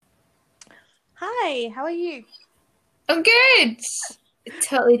Hi, how are you? I'm good.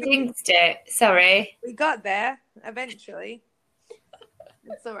 Totally jinxed it. Sorry. We got there eventually.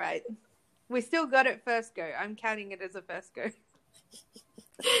 It's all right. We still got it first go. I'm counting it as a first go.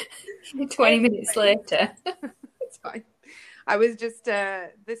 20 minutes later. It's fine. I was just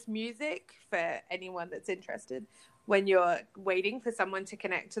this music for anyone that's interested. When you're waiting for someone to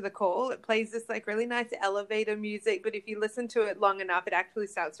connect to the call, it plays this like really nice elevator music, but if you listen to it long enough, it actually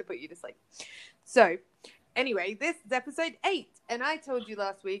starts to put you to sleep. So anyway, this is episode 8, and I told you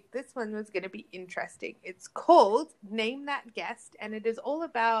last week this one was going to be interesting. It's called Name That Guest, and it is all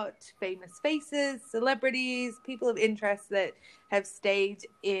about famous faces, celebrities, people of interest that have stayed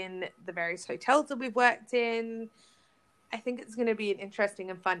in the various hotels that we've worked in. I think it's going to be an interesting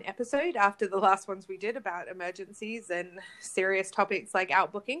and fun episode after the last ones we did about emergencies and serious topics like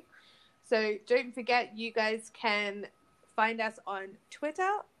outbooking. So don't forget, you guys can find us on Twitter,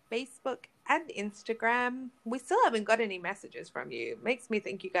 Facebook, and Instagram. We still haven't got any messages from you. It makes me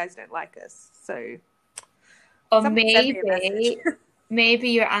think you guys don't like us. So Or someone send me a message. maybe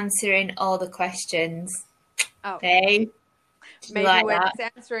you're answering all the questions. Oh, Hey, do you maybe like we're that?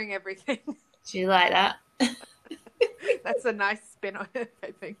 just answering everything. Do you like that? That's a nice spin on it,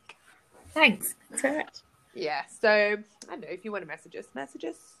 I think. Thanks. That's all right. Yeah, so I don't know, if you want to message us, message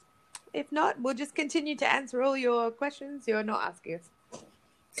us. If not, we'll just continue to answer all your questions you're not asking us.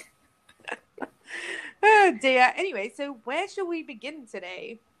 Oh dear. Anyway, so where shall we begin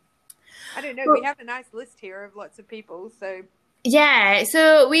today? I don't know. We have a nice list here of lots of people, so Yeah,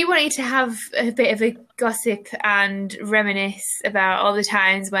 so we wanted to have a bit of a gossip and reminisce about all the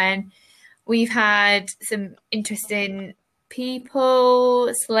times when we've had some interesting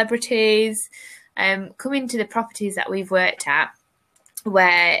people, celebrities, come into the properties that we've worked at,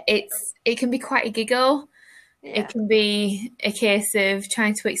 where it can be quite a giggle. yeah. It can be a case of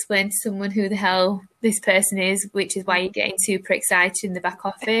trying to explain to someone who the hell this person is, which is why you're getting super excited in the back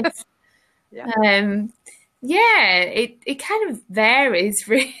office. Yeah. Yeah, it kind of varies,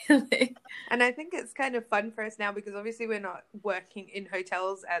 really. And I think it's kind of fun for us now because obviously we're not working in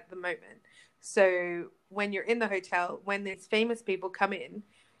hotels at the moment. So when you're in the hotel, when these famous people come in,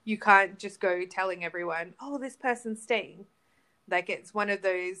 you can't just go telling everyone, oh, this person's staying. Like it's one of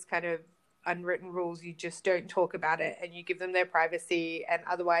those kind of unwritten rules. You just don't talk about it and you give them their privacy. And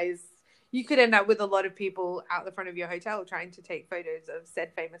otherwise, you could end up with a lot of people out the front of your hotel trying to take photos of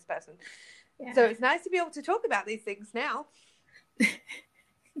said famous person. Yeah. So it's nice to be able to talk about these things now.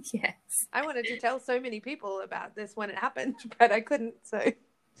 Yes. I wanted to tell so many people about this when it happened, but I couldn't. So,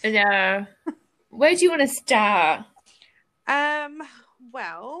 No. Where do you want to start?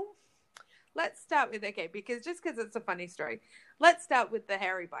 Well, let's start with because it's a funny story. Let's start with the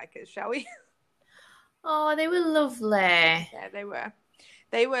hairy bikers, shall we? Oh, they were lovely. Yeah, they were.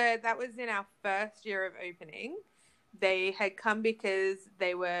 That was in our first year of opening. They had come because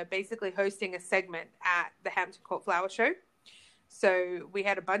they were basically hosting a segment at the Hampton Court Flower Show. So we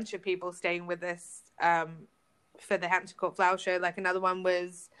had a bunch of people staying with us for the Hampton Court Flower Show. Like another one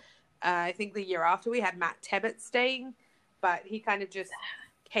was, I think the year after, we had Matt Tebbutt staying, but he kind of just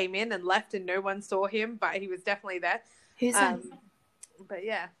came in and left and no one saw him, but he was definitely there. Who's that? But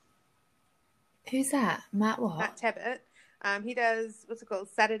yeah. Who's that? Matt what? Matt Tebbutt. He does, what's it called?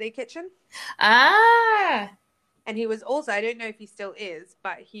 Saturday Kitchen. Ah! And he was also, I don't know if he still is,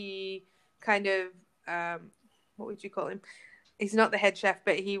 but he kind of, what would you call him? He's not the head chef,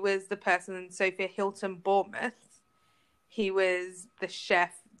 but he was the person in Sophia Hilton Bournemouth. He was the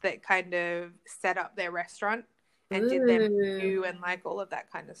chef that kind of set up their restaurant and did their menu and like all of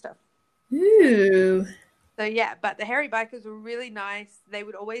that kind of stuff. Ooh. So yeah, but the hairy bikers were really nice. They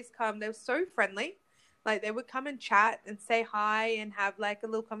would always come. They were so friendly. Like they would come and chat and say hi and have like a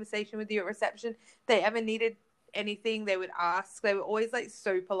little conversation with you at reception. If they ever needed anything, they would ask. They were always like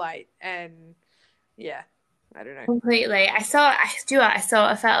so polite, and yeah, I don't know. Completely. I felt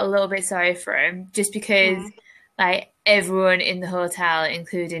a little bit sorry for him just because like everyone in the hotel,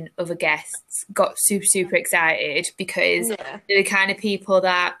 including other guests, got super, super excited because they're the kind of people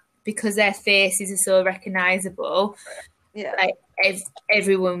that, because their faces are so recognizable, like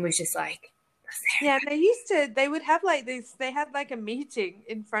everyone was just like, yeah, they would have like this, they had like a meeting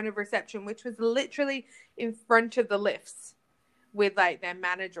in front of reception, which was literally in front of the lifts with like their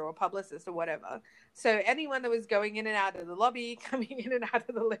manager or publicist or whatever. So anyone that was going in and out of the lobby, coming in and out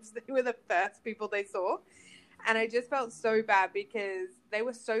of the lifts, they were the first people they saw. And I just felt so bad because they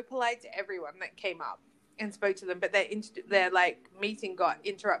were so polite to everyone that came up and spoke to them, but their like meeting got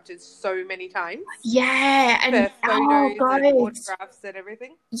interrupted so many times. Yeah, and for photos and autographs and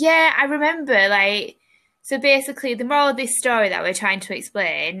everything. Yeah, I remember like So basically, the moral of this story that we're trying to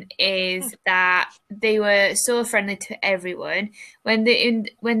explain is that they were so friendly to everyone. When they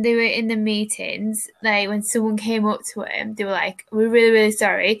were in the meetings, like when someone came up to them, they were like, "We're really, really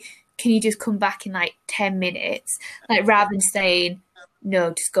sorry. Can you just come back in like 10 minutes?" Like rather than saying, "No,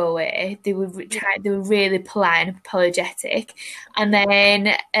 just go away." They were really polite and apologetic. And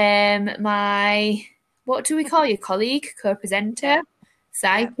then my what do we call you? Colleague, co-presenter,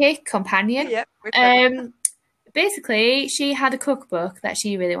 sidekick, companion. Yeah. Basically, she had a cookbook that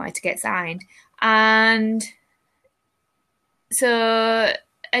she really wanted to get signed. And so,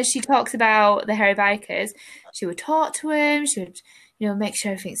 as she talks about the Hairy Bikers, she would talk to him, she would, make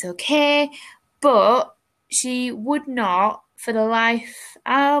sure everything's okay. But she would not, for the life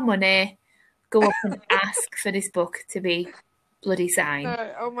or money, go up and ask for this book to be bloody signed.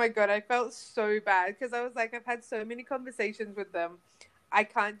 Oh my God, I felt so bad because I was like, I've had so many conversations with them. I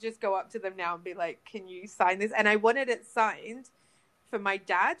can't just go up to them now and be like, can you sign this? And I wanted it signed for my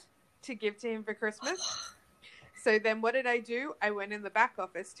dad to give to him for Christmas. So then what did I do? I went in the back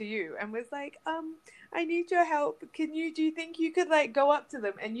office to you and was like, I need your help. Do you think you could like go up to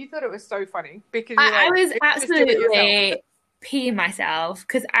them? And you thought it was so funny because I was absolutely peeing myself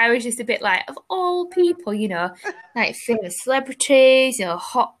because I was just a bit like, of all people, like famous celebrities,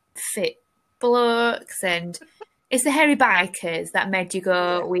 hot, fit blokes, and it's the Hairy Bikers that made you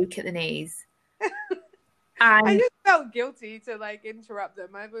go weak at the knees. I just felt guilty to like interrupt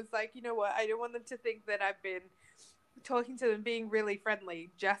them. I was like, you know what? I don't want them to think that I've been talking to them, being really friendly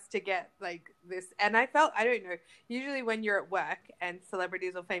just to get like this. And I don't know, usually when you're at work and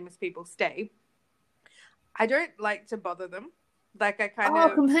celebrities or famous people stay, I don't like to bother them. Like I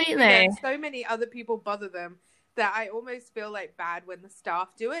completely. So many other people bother them that I almost feel like bad when the staff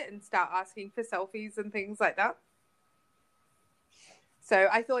do it and start asking for selfies and things like that. So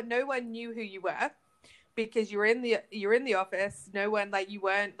I thought no one knew who you were because you're in the office. No one, like, you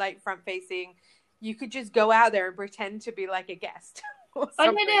weren't like front facing. You could just go out there and pretend to be like a guest. Oh no!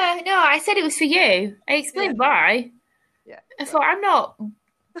 I said it was for you. I explained why. Yeah. I thought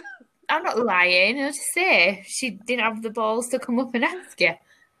I'm not lying. I just say she didn't have the balls to come up and ask you.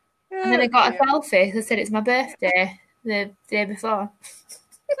 And then I got a selfie. I said it's my birthday the day before.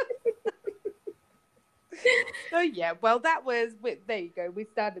 So yeah, well, there you go. We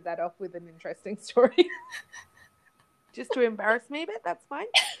started that off with an interesting story. Just to embarrass me a bit, that's fine.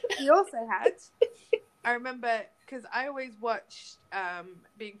 We also had, I remember, because I always watched,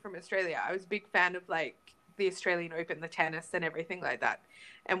 being from Australia, I was a big fan of like the Australian Open, the tennis and everything like that,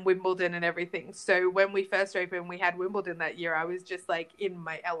 and Wimbledon and everything. So when we first opened, we had Wimbledon that year, I was just like in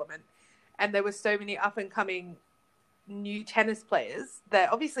my element. And there were so many up and coming new tennis players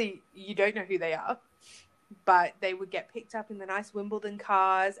that obviously you don't know who they are, but they would get picked up in the nice Wimbledon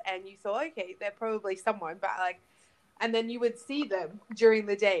cars and you thought, okay, they're probably someone, but like, and then you would see them during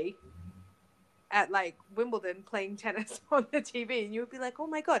the day at like Wimbledon playing tennis on the TV and you would be like, oh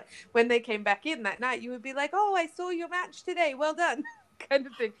my God. When they came back in that night, you would be like, oh, I saw your match today. Well done. Kind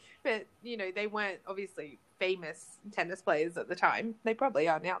of thing. But, they weren't obviously famous tennis players at the time. They probably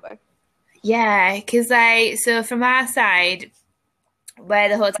are now though. Yeah, because so from our side, where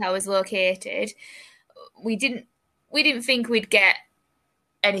the hotel was located, we didn't think we'd get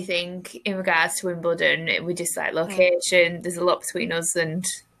anything in regards to Wimbledon. We just like location. There's a lot between us and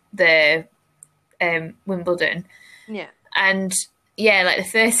the Wimbledon. Yeah. And yeah, like the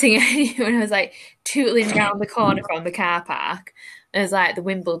first thing I knew when I was like tootling down the corner from the car park, it was like the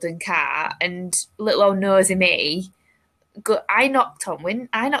Wimbledon car, and little old nosy me. I knocked on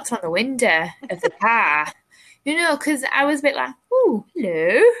the window of the car, because I was a bit like, "Oh,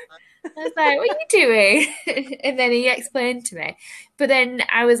 hello." I was like, "What are you doing?" And then he explained to me. But then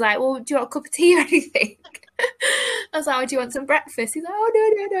I was like, "Well, do you want a cup of tea or anything?" I was like, "Oh, do you want some breakfast?" He's like,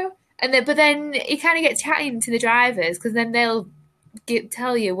 "Oh, no." And then he kind of gets chatting to the drivers because then they'll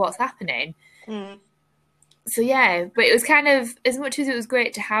tell you what's happening. Mm. So yeah, but it was kind of, as much as it was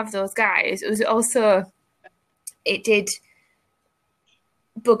great to have those guys, it was also, it did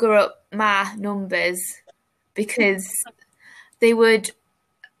bugger up my numbers because they would,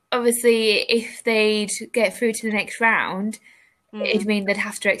 obviously, if they'd get through to the next round, it'd mean they'd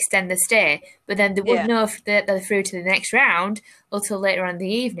have to extend the stay. But then they wouldn't know if they're through to the next round until later on in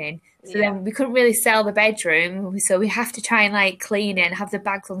the evening. So then we couldn't really sell the bedroom. So we have to try and like clean it and have the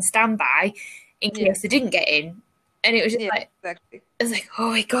bags on standby in case they didn't get in. And it was just exactly. It was like, oh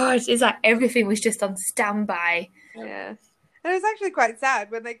my God, it's like everything was just on standby. Yeah. And it was actually quite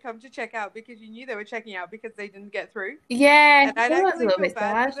sad when they come to check out because you knew they were checking out because they didn't get through. Yeah. And I'd actually feel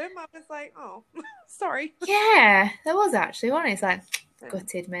bad for them. I was like, oh, sorry. Yeah, there was actually one. It's like,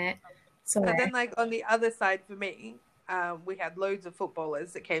 gutted, mate. But then, like, on the other side for me, we had loads of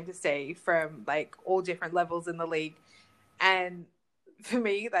footballers that came to stay from, like, all different levels in the league. And for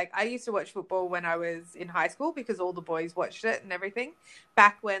me, like, I used to watch football when I was in high school because all the boys watched it and everything.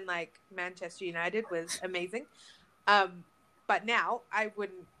 Back when, like, Manchester United was amazing. But now I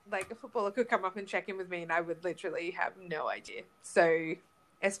wouldn't, like, a footballer could come up and check in with me and I would literally have no idea. So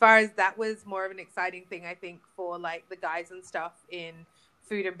as far as that was more of an exciting thing, I think, for, like, the guys and stuff in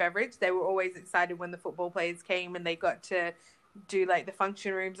food and beverage, they were always excited when the football players came and they got to do, like, the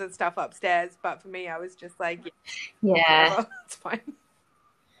function rooms and stuff upstairs. But for me, I was just like, yeah, it's fine.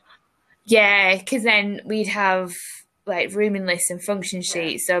 Yeah, because then we'd have like rooming lists and function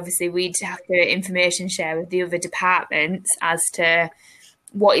sheets. So obviously we'd have to information share with the other departments as to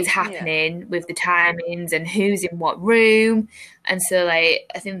what is happening with the timings and who's in what room. And so, like,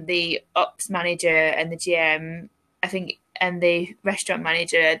 I think the ops manager and the GM, I think, and the restaurant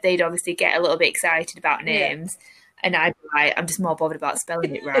manager, they'd obviously get a little bit excited about names. And I'd be like, I'm just more bothered about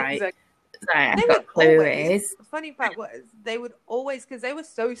spelling it right. Exactly. I've got a clue who it is. The funny part was they would always, because they were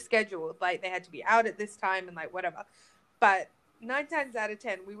so scheduled, like they had to be out at this time and like whatever. But 9 times out of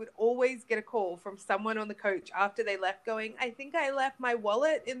 10, we would always get a call from someone on the coach after they left going, I think I left my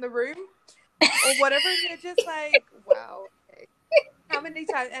wallet in the room or whatever. And they're just like, wow. Okay. How many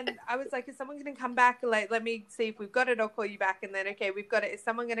times? And I was like, is someone going to come back? Like, let me see if we've got it. I'll call you back. And then, okay, we've got it. Is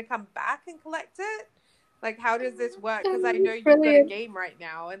someone going to come back and collect it? Like, how does this work? Because I know you've got a game right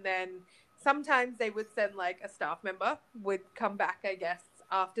now. And then sometimes they would send, like, a staff member would come back, I guess,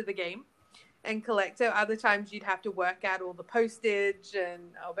 after the game and collect it. Other times you'd have to work out all the postage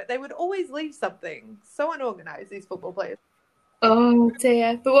but they would always leave something. So unorganized, these football players. Oh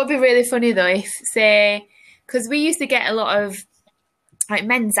dear. But what would be really funny though, if, say, because we used to get a lot of like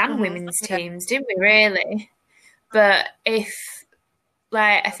men's and women's teams, didn't we, really? But if,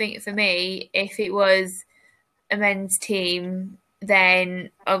 like, I think for me, if it was a men's team, then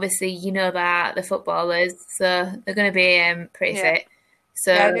obviously you know that the footballers, so they're going to be pretty fit.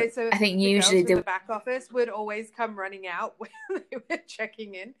 So, so I think usually the back office would always come running out when they were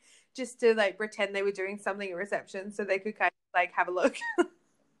checking in, just to like pretend they were doing something at reception, so they could kind of like have a look.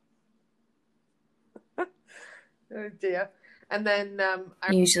 Oh dear! And then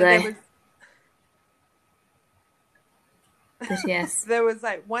usually, yes, there was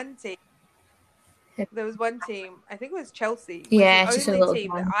like one team. There was one team, I think it was Chelsea. Yeah, was the only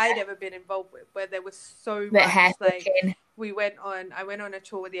team that I'd ever been involved with where there was so much. Like, I went on a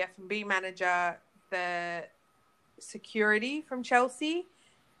tour with the F&B manager, the security from Chelsea,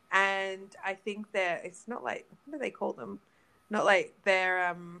 and I think it's not like, what do they call them? Not like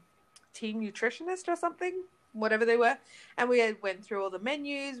their team nutritionist or something. Whatever they were. And we went through all the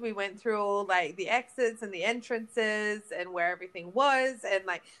menus, we went through all like the exits and the entrances and where everything was, and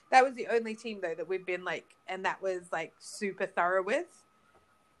like that was the only team though that we've been like, and that was like super thorough with,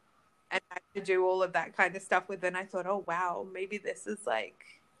 and I had to do all of that kind of stuff with. And I thought, oh wow, maybe this is like,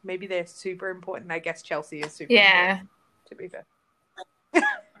 maybe they're super important. I guess Chelsea is super important, to be fair.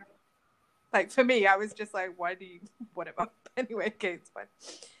 Like for me, I was just like, why do you whatever. Anyway, okay, it's fine.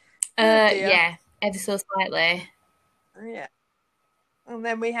 Yeah, ever so slightly. Yeah. And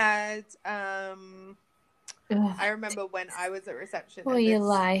then we had I remember when I was at reception, what you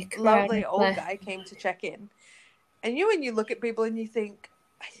like, lovely old guy came to check in. And when you look at people and you think,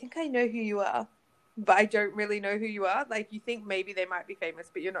 I think I know who you are, but I don't really know who you are. Like, you think maybe they might be famous,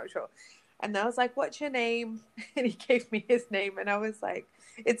 but you're not sure. And I was like, what's your name? And he gave me his name, and I was like,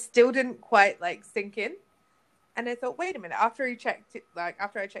 it still didn't quite like sink in. And I thought, wait a minute, after I checked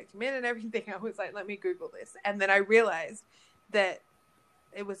him in and everything, I was like, let me Google this. And then I realized that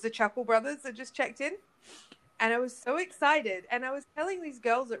it was the Chuckle Brothers that just checked in. And I was so excited. And I was telling these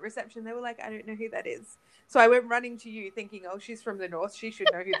girls at reception, they were like, I don't know who that is. So I went running to you thinking, oh, she's from the North. She should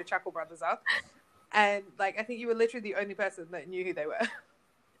know who the Chuckle Brothers are. And like, I think you were literally the only person that knew who they were.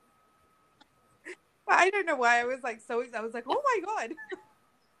 But I don't know why I was like so excited. I was like, oh my God.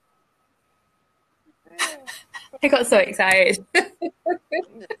 I got so excited.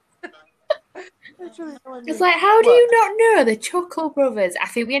 It's like, how do you not know the Chuckle Brothers? I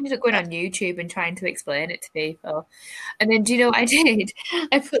think we ended up going on YouTube and trying to explain it to people. And then, do you know what I did?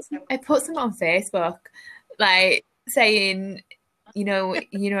 I put some on Facebook, like saying,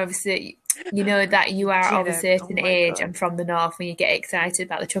 obviously, that you are of a certain age and from the North, when you get excited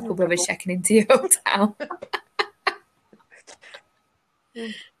about the Chuckle Brothers checking into your hotel.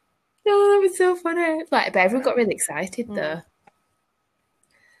 Oh, that was so funny. Like, but everyone got really excited though.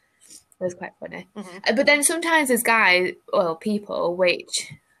 It was quite funny. But then sometimes there's people,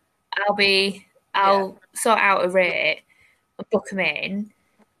 which I'll sort out a rate, book them in,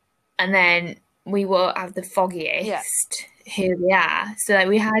 and then we won't have the foggiest who they are. So like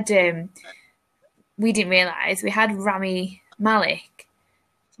we had, we didn't realise we had Rami Malek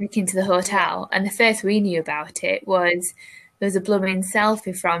check into the hotel, and the first we knew about it was there was a blooming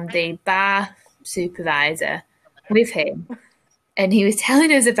selfie from the bar supervisor with him, and he was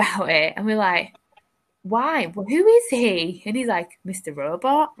telling us about it, and we're like, why? Well, who is he? And he's like, Mr.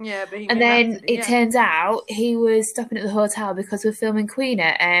 Robot. Yeah, but and then it turns out he was stopping at the hotel because we're filming Queen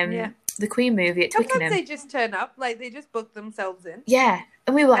at the Queen movie at Twickenham. Sometimes they just turn up, like they just book themselves in. Yeah,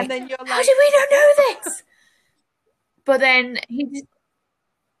 and we were like, and then you're how like, did we not know this? But then he just,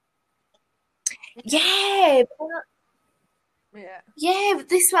 yeah, but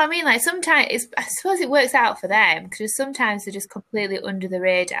this is what I mean. Like sometimes, I suppose it works out for them because sometimes they're just completely under the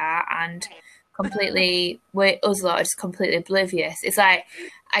radar and completely, us lot are just completely oblivious. It's like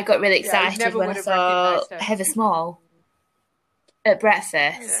I got really excited when I saw Heather Small at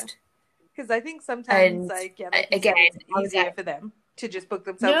breakfast. Because I think sometimes, like, again, it's easier for them to just book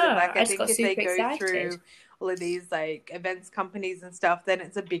themselves in. Like, I think if they go through all of these, like, events companies and stuff, then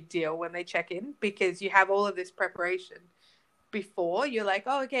it's a big deal when they check in because you have all of this preparation before. You're like,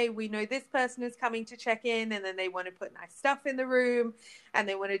 oh, okay, we know this person is coming to check in, and then they want to put nice stuff in the room and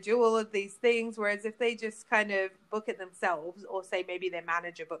they want to do all of these things. Whereas if they just kind of book it themselves, or say maybe their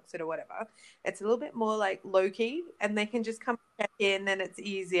manager books it or whatever, it's a little bit more like low key and they can just come check in and it's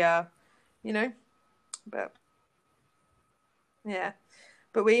easier, you know. But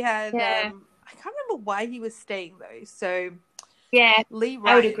but we had I can't remember why he was staying though. So Lee Ryan,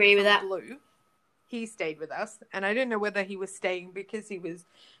 I would agree with that. Blue, he stayed with us, and I don't know whether he was staying because he was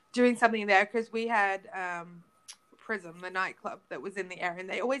doing something there, because we had Prism, the nightclub that was in the area, and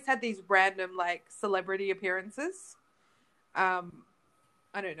they always had these random like celebrity appearances. I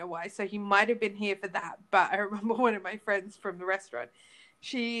don't know why, so he might have been here for that. But I remember one of my friends from the restaurant,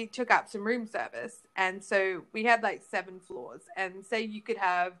 she took up some room service, and so we had like 7 floors, and say you could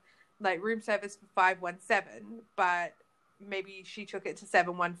have like room service for 517, but maybe she took it to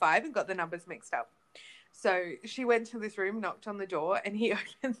 715 and got the numbers mixed up. So she went to this room, knocked on the door, and he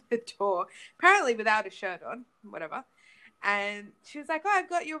opened the door, apparently without a shirt on, whatever. And she was like, oh, I've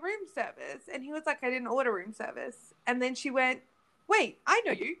got your room service. And he was like, I didn't order room service. And then she went, wait, I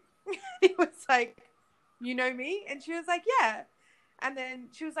know you. He was like, you know me? And she was like, yeah. And then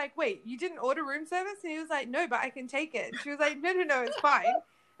she was like, wait, you didn't order room service? And he was like, no, but I can take it. And she was like, no, it's fine.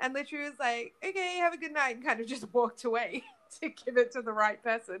 And literally was like, okay, have a good night, and kind of just walked away to give it to the right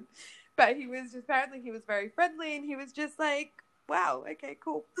person. But he was just, apparently he was very friendly, and he was just like, wow, okay,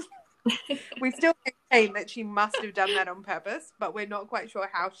 cool. We still maintain that she must have done that on purpose, but we're not quite sure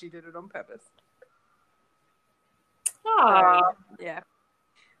how she did it on purpose. Oh, yeah.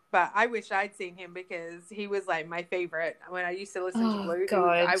 But I wish I'd seen him, because he was like my favorite. When I used to listen to Blue,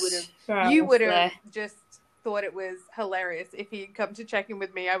 you would have just thought it was hilarious. If he'd come to check in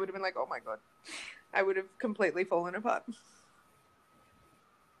with me, I would have been like, oh my God. I would have completely fallen apart.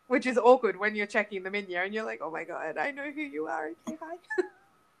 Which is awkward when you're checking them in here and you're like, oh my God, I know who you are. Okay,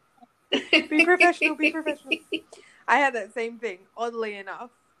 hi. Be professional. I had that same thing, oddly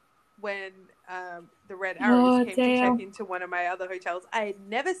enough, when the Red Arrows came to check into one of my other hotels. I had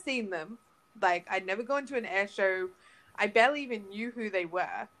never seen them. Like, I'd never gone to an air show. I barely even knew who they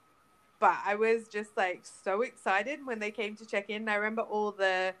were. But I was just like so excited when they came to check in. I remember all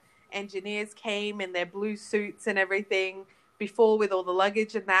the engineers came in their blue suits and everything before, with all the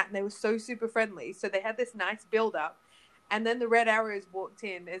luggage and that. And they were so super friendly. So they had this nice build up. And then the Red Arrows walked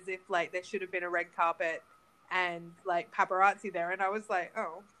in as if like there should have been a red carpet and like paparazzi there. And I was like,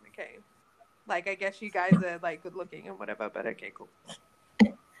 oh, okay. Like, I guess you guys are like good looking and whatever, but okay, cool.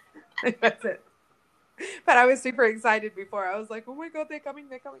 That's it. But I was super excited before. I was like, oh my God, they're coming.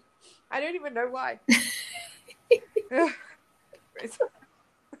 I don't even know why. Yeah.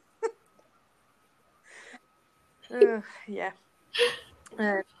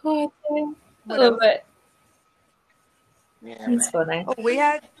 I love it. Yeah. It's funny.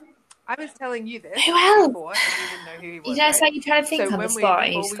 Oh, I was telling you this. Who else? Before, I didn't even know who he was. You know, it's like you're trying to think on the spot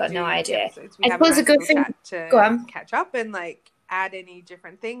and you just got no idea. I suppose a good thing to catch up and like add any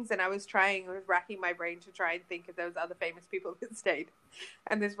different things. And I was racking my brain to try and think if there was other famous people that stayed.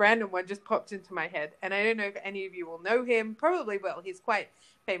 And this random one just popped into my head. And I don't know if any of you will know him. Probably will. He's quite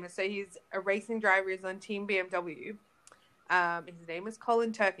famous. So he's a racing driver. He's on Team BMW. His name is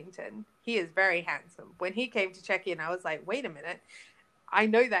Colin Turkington. He is very handsome. When he came to check in, I was like, wait a minute. I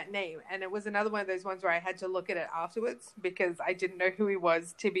know that name. And it was another one of those ones where I had to look at it afterwards because I didn't know who he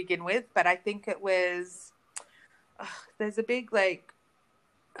was to begin with. But I think it was, there's a big like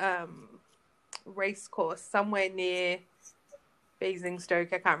race course somewhere near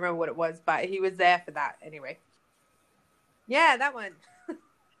Basingstoke. I can't remember what it was, but he was there for that anyway. Yeah, that one.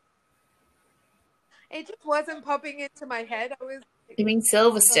 It just wasn't popping into my head. I was. You mean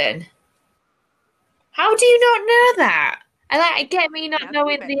Silverstone? How do you not know that? I get me not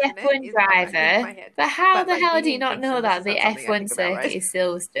knowing the F1 driver, but how the hell do you not know that the F1 circuit is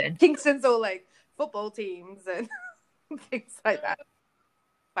Silverstone? Kingston's all like football teams and things like that.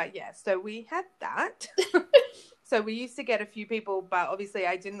 But yeah, so we had that. So we used to get a few people, but obviously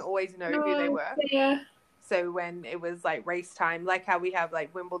I didn't always know who they were. Yeah. So when it was like race time, like how we have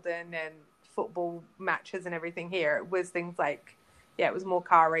like Wimbledon and football matches and everything here, it was things like, yeah, it was more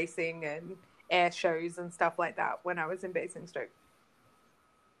car racing and air shows and stuff like that when I was in Basingstoke.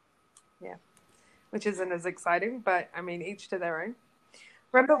 Yeah, which isn't as exciting, but I mean, each to their own.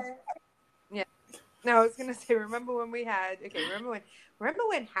 Remember? Yeah. No, I was gonna say, remember when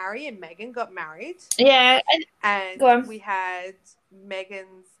Harry and Meghan got married? Yeah, and we had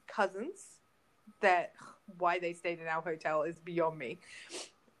Meghan's cousins. That why they stayed in our hotel is beyond me.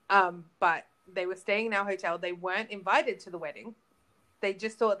 But they were staying in our hotel. They weren't invited to the wedding. They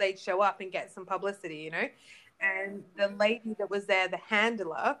just thought they'd show up and get some publicity, you know? And the lady that was there, the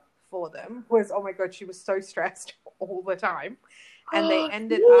handler for them, was, oh my God, she was so stressed all the time. And they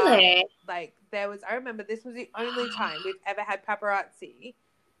ended up, like, I remember this was the only time we've ever had paparazzi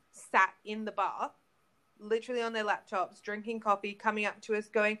sat in the bar, literally on their laptops, drinking coffee, coming up to us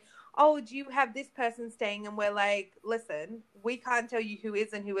going, oh, do you have this person staying? And we're like, listen, we can't tell you who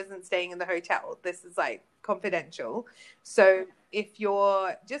is and who isn't staying in the hotel. This is like confidential. So if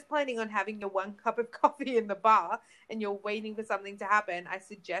you're just planning on having your one cup of coffee in the bar and you're waiting for something to happen, I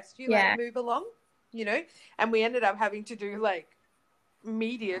suggest you like move along, you know? And we ended up having to do like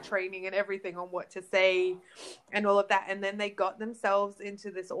media training and everything on what to say and all of that. And then they got themselves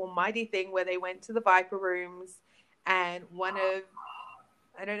into this almighty thing where they went to the Viper rooms, and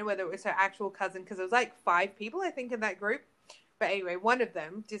I don't know whether it was her actual cousin, because it was like 5 people, I think, in that group. But anyway, one of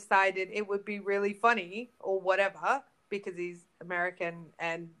them decided it would be really funny or whatever, because he's American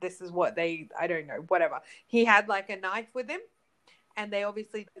and this is what I don't know, whatever. He had like a knife with him, and they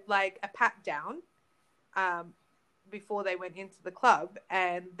obviously did like a pat down before they went into the club,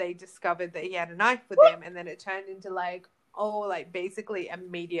 and they discovered that he had a knife with him, and then it turned into like basically a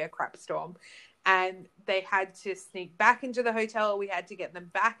media crap storm. And they had to sneak back into the hotel. We had to get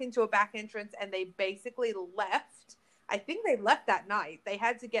them back into a back entrance, and they basically left. I think they left that night. They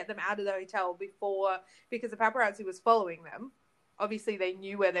had to get them out of the hotel because the paparazzi was following them. Obviously, they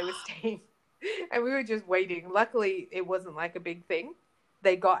knew where they were staying, and we were just waiting. Luckily, it wasn't like a big thing.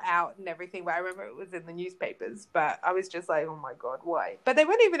 They got out and everything, but I remember it was in the newspapers. But I was just like, oh my God, why? But they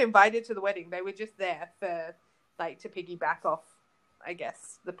weren't even invited to the wedding. They were just there for like to piggyback off, I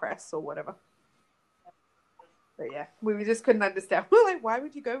guess, the press or whatever. But yeah, we just couldn't understand. We're like, why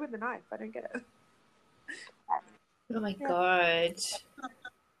would you go with a knife? I don't get it. Oh my God.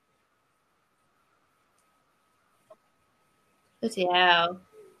 Bloody hell.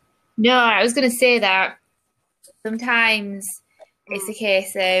 No, I was going to say that sometimes it's a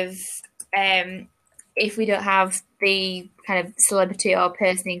case of if we don't have the kind of celebrity or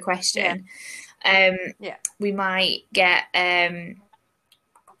person in question, we might get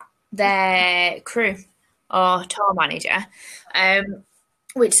their crew or tour manager,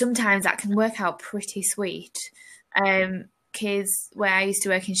 which sometimes that can work out pretty sweet. Because where I used to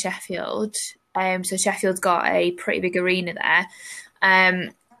work in Sheffield, so Sheffield's got a pretty big arena there,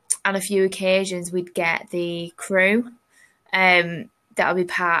 on a few occasions we'd get the crew that'll be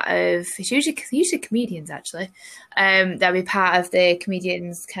part of, it's usually comedians actually, that'll be part of the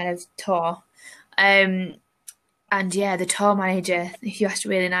comedians kind of tour. And yeah, the tour manager, if you asked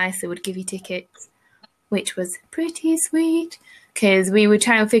really nicely, would give you tickets, which was pretty sweet, because we were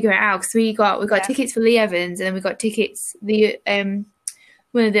trying to figure it out, because we got tickets for Lee Evans, and then we got tickets the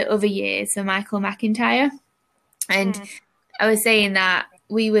one of the other years for Michael McIntyre. And I was saying that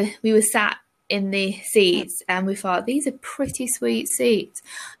we were sat in the seats, and we thought these are pretty sweet seats,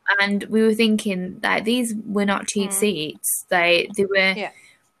 and we were thinking that these were not cheap seats. They were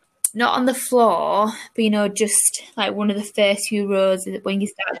not on the floor, but just like one of the first few rows when you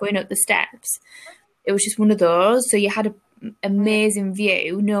start going up the steps. It was just one of those, so you had an amazing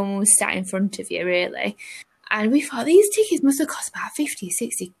view. No one was sat in front of you, really. And we thought these tickets must have cost about 50,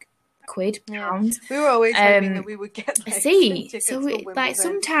 60 quid, pounds. We were always hoping that we would get a seat. So like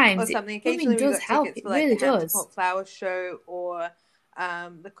sometimes it does help. It really does. The Flower Show or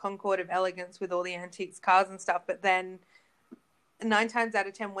the Concord of Elegance with all the antiques cars and stuff. But then 9 times out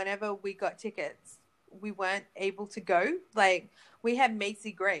of 10, whenever we got tickets, we weren't able to go. Like we had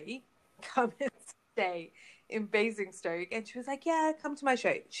Macy Gray come and stay in Basingstoke, and she was like, yeah, come to my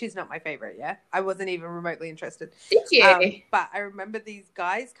show. She's not my favorite. Yeah, I wasn't even remotely interested. Did you? But I remember these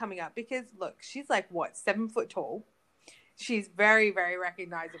guys coming up because look, she's like what, 7 foot tall. She's very, very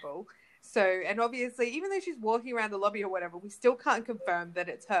recognizable. So, and obviously, even though she's walking around the lobby or whatever, we still can't confirm that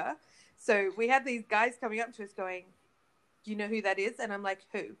it's her. So we had these guys coming up to us going, do you know who that is? And I'm like,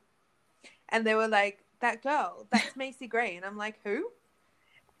 who? And they were like, that girl, that's Macy Gray. And I'm like, who?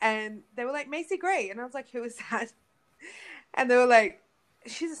 And they were like, Macy Gray. And I was like, who is that? And they were like,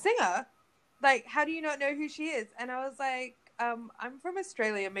 she's a singer. Like, how do you not know who she is? And I was like, I'm from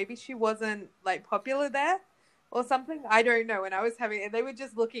Australia. Maybe she wasn't like popular there or something. I don't know. And I was having, and they were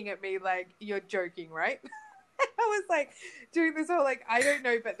just looking at me like, you're joking, right? I was like doing this whole like, I don't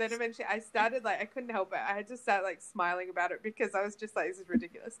know. But then eventually I started like, I couldn't help it. I had to start like smiling about it because I was just like, this is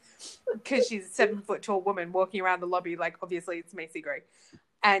ridiculous. Because she's a 7 foot tall woman walking around the lobby. Like, obviously it's Macy Gray.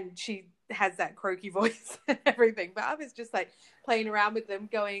 And she has that croaky voice and everything. But I was just like playing around with them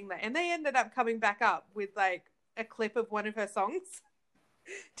going like, and they ended up coming back up with like a clip of one of her songs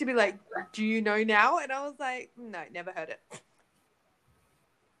to be like, do you know now? And I was like, no, never heard it.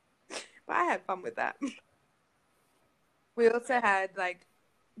 But I had fun with that. We also had like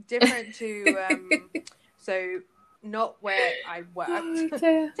different to, so not where I worked,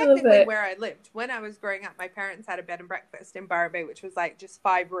 technically where I lived. When I was growing up, my parents had a bed and breakfast in Byron Bay, which was like just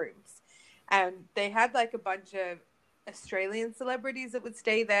 5 rooms. And they had like a bunch of Australian celebrities that would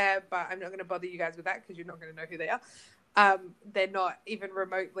stay there, but I'm not going to bother you guys with that because you're not going to know who they are. They're not even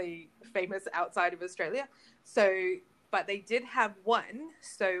remotely famous outside of Australia. So, but they did have one.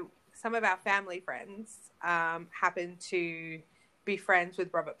 So some of our family friends happened to be friends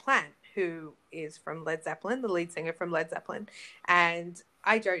with Robert Plant, who is from Led Zeppelin, the lead singer from Led Zeppelin. And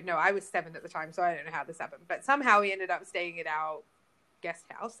I don't know, I was 7 at the time, so I don't know how this happened. But somehow we ended up staying at our guest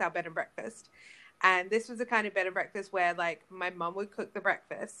house, our bed and breakfast. And this was the kind of bed and breakfast where like my mum would cook the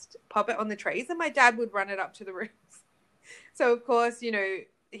breakfast, pop it on the trays, and my dad would run it up to the rooms. So of course, you know,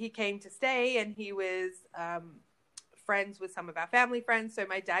 he came to stay and he was friends with some of our family friends. So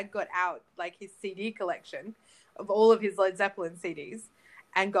my dad got out like his CD collection of all of his Led Zeppelin CDs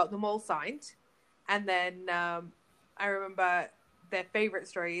and got them all signed. And then I remember their favorite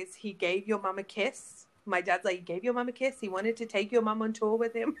story is he gave your mum a kiss. My dad's like, he gave your mum a kiss. He wanted to take your mum on tour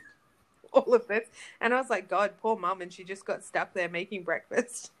with him. All of this. And I was like, God, poor mum. And she just got stuck there making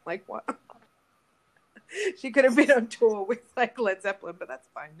breakfast. Like, what? She could have been on tour with like Led Zeppelin, but that's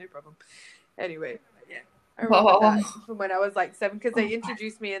fine. No problem. Anyway, yeah. I remember that from when I was like 7 because they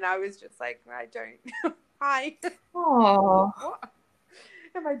introduced me and I was just like, I don't. Hi. What?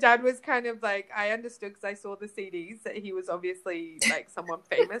 And my dad was kind of like, I understood because I saw the CDs that he was obviously like someone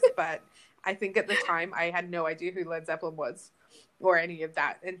famous, but I think at the time I had no idea who Led Zeppelin was or any of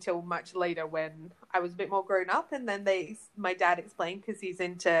that until much later when I was a bit more grown up. And then my dad explained because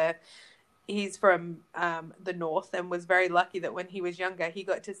he's from the north and was very lucky that when he was younger, he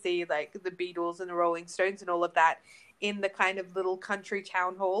got to see like the Beatles and the Rolling Stones and all of that in the kind of little country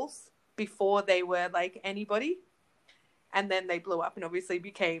town halls before they were like anybody. And then they blew up and obviously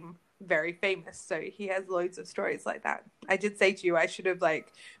became very famous. So he has loads of stories like that. I did say to you,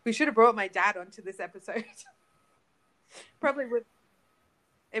 we should have brought my dad onto this episode. It probably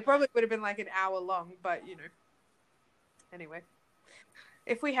would have been like an hour long, but you know, anyway.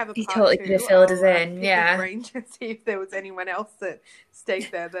 If we have a part totally 2, could have filled us in, yeah. Brain to see if there was anyone else that stayed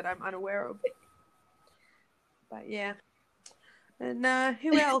there that I'm unaware of. But yeah. And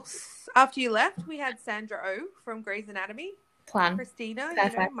who else? After you left, we had Sandra Oh from Grey's Anatomy. Christina,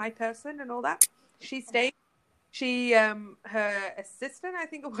 you know, my person and all that. She stayed. She, her assistant, I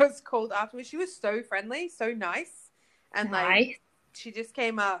think it was, called afterwards. She was so friendly, so nice. And like, she just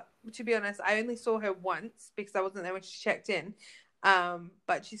came up. To be honest, I only saw her once because I wasn't there when she checked in.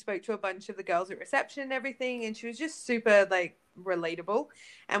 But she spoke to a bunch of the girls at reception and everything, and she was just super like relatable.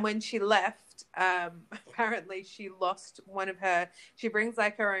 And when she left, apparently she lost she brings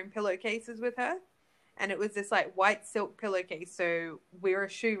like her own pillowcases with her, and it was this like white silk pillowcase. So we're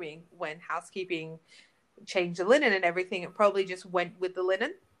assuming when housekeeping changed the linen and everything, it probably just went with the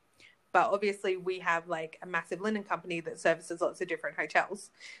linen. But obviously we have like a massive linen company that services lots of different hotels.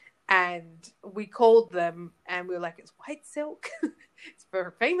 And we called them and we were like, it's white silk. It's for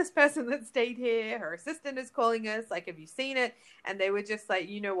a famous person that stayed here. Her assistant is calling us. Like, have you seen it? And they were just like,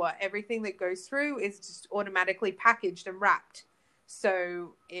 you know what? Everything that goes through is just automatically packaged and wrapped.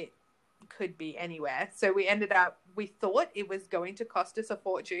 So it could be anywhere. So we thought it was going to cost us a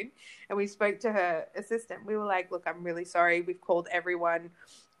fortune. And we spoke to her assistant. We were like, look, I'm really sorry. We've called everyone.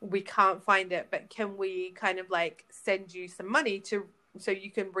 We can't find it. But can we kind of like send you some money so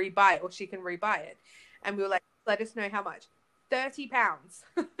you can rebuy it, or she can rebuy it? And we were like, let us know how much. £30.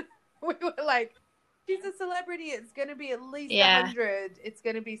 We were like, she's a celebrity. It's going to be at least 100. It's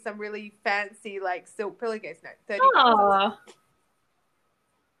going to be some really fancy, like, silk pillowcase. No, £30. Aww.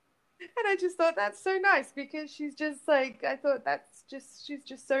 And I just thought that's so nice because she's just like, I thought she's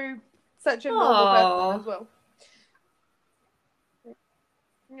just such a normal person as well.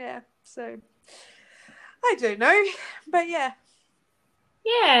 Yeah, so I don't know, but yeah.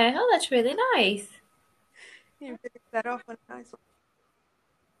 Yeah, oh, that's really nice. You picked that off on a nice one.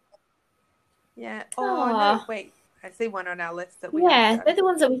 Yeah. Oh, no, wait. I see one on our list that we Yeah, they're the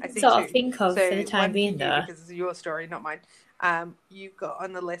ones that we can sort of think of so for the time being, though. Because it's your story, not mine. You've got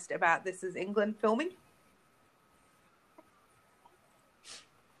on the list about This Is England filming.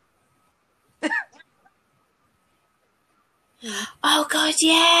 Oh God,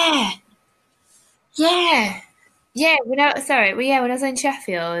 yeah. When I was in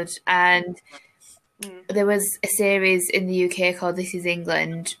Sheffield, and there was a series in the UK called This Is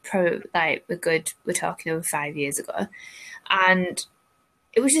England. We're talking over 5 years ago, and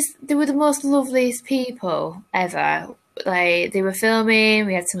it was just, they were the most loveliest people ever. Like, they were filming,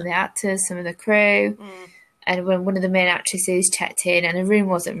 we had some of the actors, some of the crew, and when one of the main actresses checked in and the room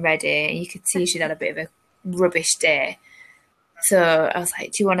wasn't ready, and you could see she'd had a bit of a rubbish day. So I was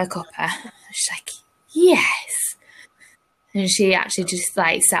like, do you want a cuppa? She's like, yes. And she actually just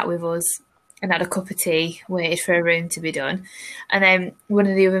like sat with us and had a cup of tea, waited for a room to be done. And then one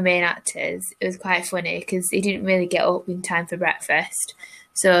of the other main actors, it was quite funny because he didn't really get up in time for breakfast.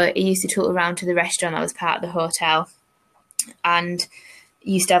 So he used to tool around to the restaurant that was part of the hotel, and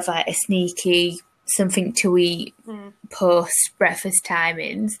he used to have like a sneaky something to eat post breakfast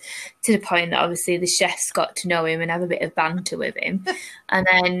timings, to the point that obviously the chefs got to know him and have a bit of banter with him. And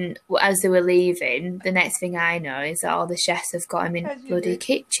then as they were leaving, the next thing I know is that all the chefs have got him in the bloody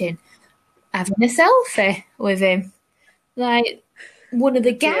kitchen having a selfie with him, like one of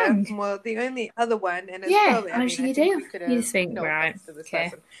the gang. Yeah, well, the only other one, and it's probably, I you do. You just think, no right,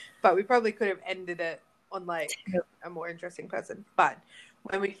 okay. But we probably could have ended it on like a more interesting person. But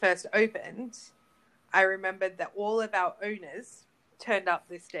when we first opened, I remembered that all of our owners turned up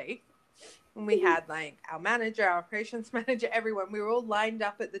this day. And we had like our manager, our operations manager, everyone. We were all lined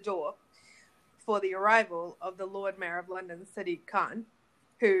up at the door for the arrival of the Lord Mayor of London, Sadiq Khan,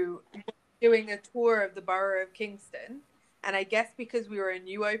 who was doing a tour of the borough of Kingston. And I guess because we were a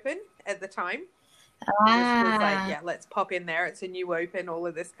new open at the time, just was like, yeah, let's pop in there. It's a new open, all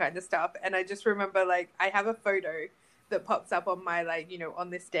of this kind of stuff. And I just remember, like, I have a photo that pops up on my, like, you know, on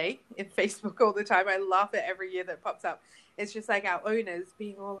this day in Facebook all the time. I laugh at every year that pops up. It's just like our owners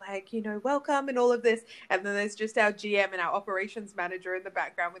being all like, you know, welcome and all of this. And then there's just our GM and our operations manager in the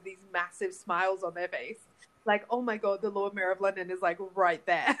background with these massive smiles on their face. Like, oh my God, the Lord Mayor of London is like right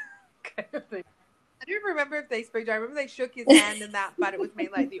there. Kind of thing. I don't remember if they spoke to him. I remember they shook his hand and that, but it was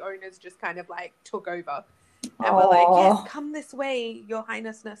mainly like the owners just kind of like took over. And we're like, yes, come this way, your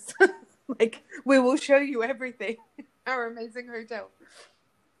highnessness. Like, we will show you everything. Our amazing hotel.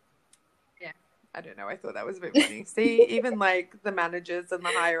 Yeah, I don't know. I thought that was a bit funny. See, even like the managers and the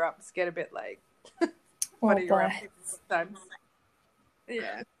higher ups get a bit like funny around people sometimes.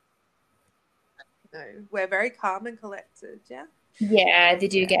 Yeah. No, we're very calm and collected. Yeah. Yeah, they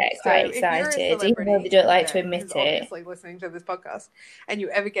do get quite excited, even though they don't like to admit it. Obviously, listening to this podcast, and you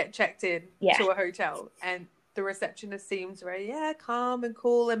ever get checked in to a hotel, and the receptionist seems very calm and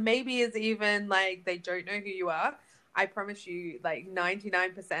cool, and maybe is even like they don't know who you are. I promise you, like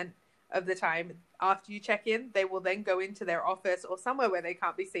 99% of the time, after you check in, they will then go into their office or somewhere where they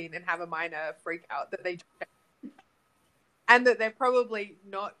can't be seen and have a minor freak out that they don't, and that they're probably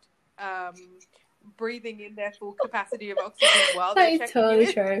not breathing in their full capacity of oxygen while they're checking totally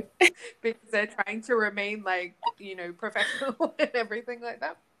in, true. because they're trying to remain like, you know, professional and everything like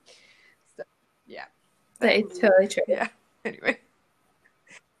that. So yeah, that is totally true. Yeah. Anyway,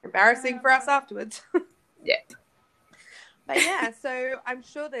 embarrassing for us afterwards. Yep. But yeah, so I'm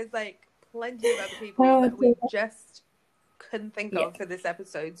sure there's like plenty of other people that we just couldn't think of for this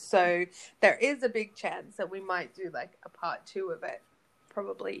episode. So there is a big chance that we might do like a part 2 of it,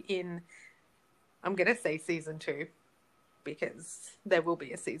 probably in, I'm going to say season 2, because there will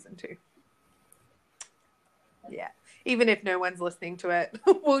be a season 2. Yeah. Even if no one's listening to it,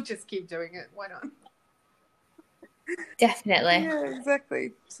 we'll just keep doing it. Why not? Definitely. Yeah,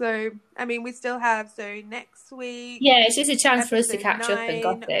 exactly. So, I mean, we still have, so next week. Yeah, it's just a chance for us to catch up and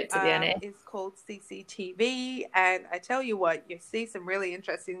gossip, to be honest. It's called CCTV. And I tell you what, you see some really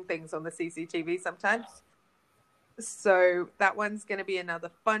interesting things on the CCTV sometimes. So that one's going to be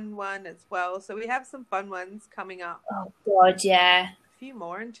another fun one as well. So we have some fun ones coming up. Oh, God, yeah. few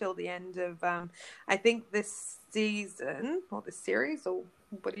more until the end of, I think this season, or this series, or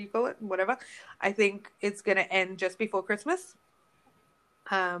what do you call it? Whatever. I think it's going to end just before Christmas.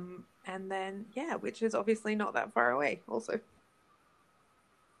 And then, yeah, which is obviously not that far away also.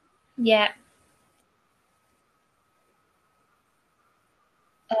 Yeah.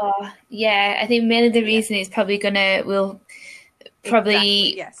 Oh, yeah. I think mainly the reason it's probably we'll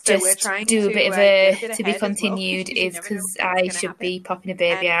probably yes. So we're just trying do a to, bit of get bit to be ahead as well, continued because you is never know because what's I gonna should happen. be popping a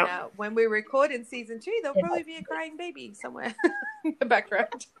baby And out. when we record in season 2, there'll probably be a crying baby somewhere in the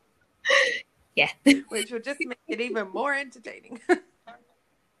background. Yeah. Which will just make it even more entertaining.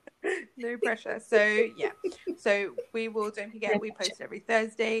 No pressure. So, yeah. So we will, don't forget, we post every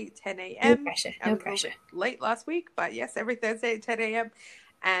Thursday, 10 a.m. No pressure. I No was pressure. a little bit late last week, but yes, every Thursday at 10 a.m.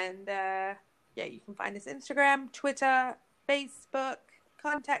 And yeah, you can find us Instagram, Twitter, Facebook.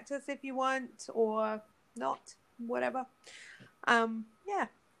 Contact us if you want, or not, whatever. Yeah,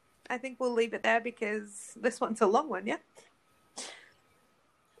 I think we'll leave it there because this one's a long one, yeah?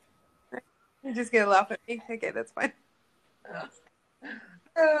 You're just going to laugh at me. Okay, that's fine.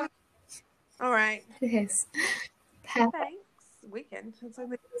 All right. Yes. Thanks. Weekend. It's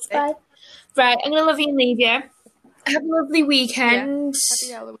fine. Right, I'm going to love you and leave you. Have a lovely weekend. Yeah.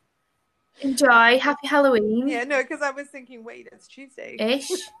 Happy Halloween. Enjoy. Happy Halloween. Yeah, no, because I was thinking, wait, it's Tuesday. Ish.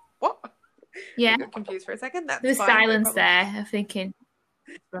 What? Yeah. I got confused for a second. That's there was fine. silence there, I'm thinking.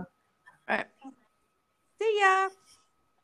 All right. See ya.